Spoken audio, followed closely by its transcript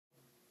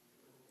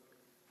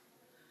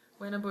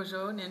Buena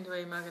bojo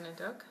nindwe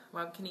maganaduk,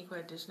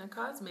 wabkinikwa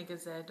dishnakaz,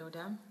 megaze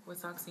dodam,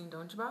 wasaksing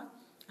donjba,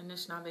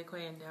 anishnave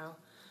kwayendao,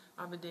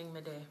 abading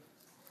mede.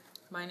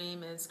 My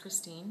name is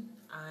Christine.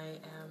 I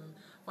am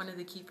one of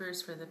the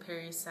keepers for the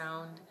Parry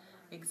Sound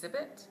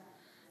exhibit,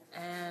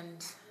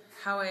 and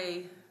how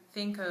I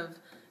think of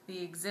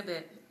the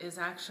exhibit is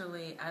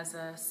actually as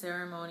a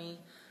ceremony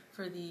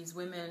for these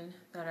women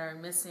that are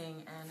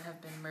missing and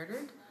have been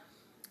murdered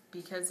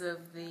because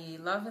of the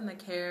love and the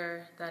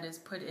care that is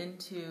put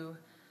into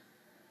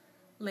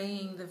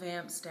laying the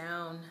vamps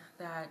down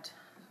that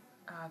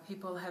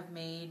people have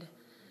made.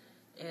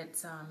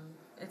 It's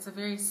a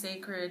very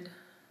sacred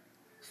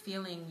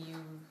feeling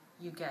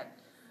you get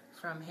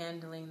from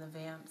handling the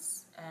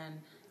vamps,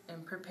 and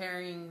in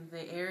preparing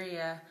the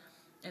area,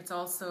 it's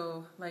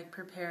also like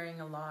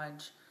preparing a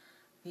lodge.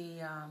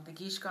 The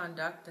Gishgan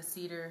duck, the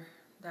cedar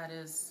that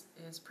is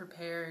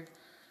prepared,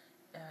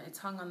 it's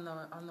hung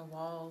on the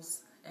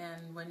walls,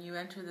 and when you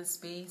enter the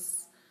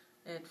space,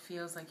 it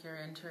feels like you're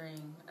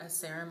entering a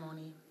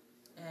ceremony,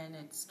 and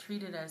it's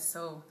treated as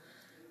so.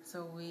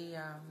 So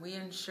we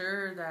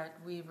ensure that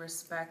we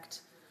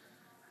respect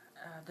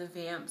the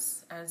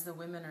vamps as the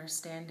women are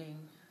standing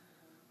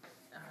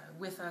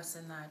with us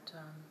in that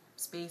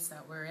space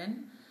that we're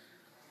in.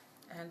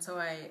 And so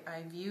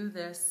I view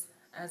this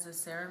as a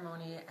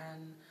ceremony,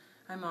 and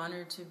I'm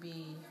honored to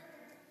be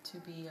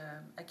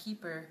a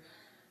keeper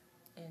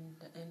in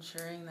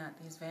ensuring that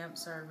these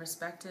vamps are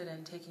respected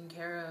and taken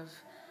care of,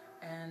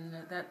 and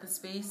that the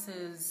space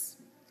is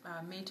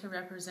made to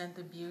represent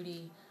the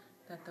beauty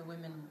that the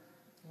women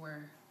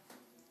were.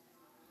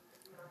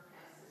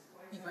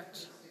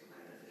 Miigwech.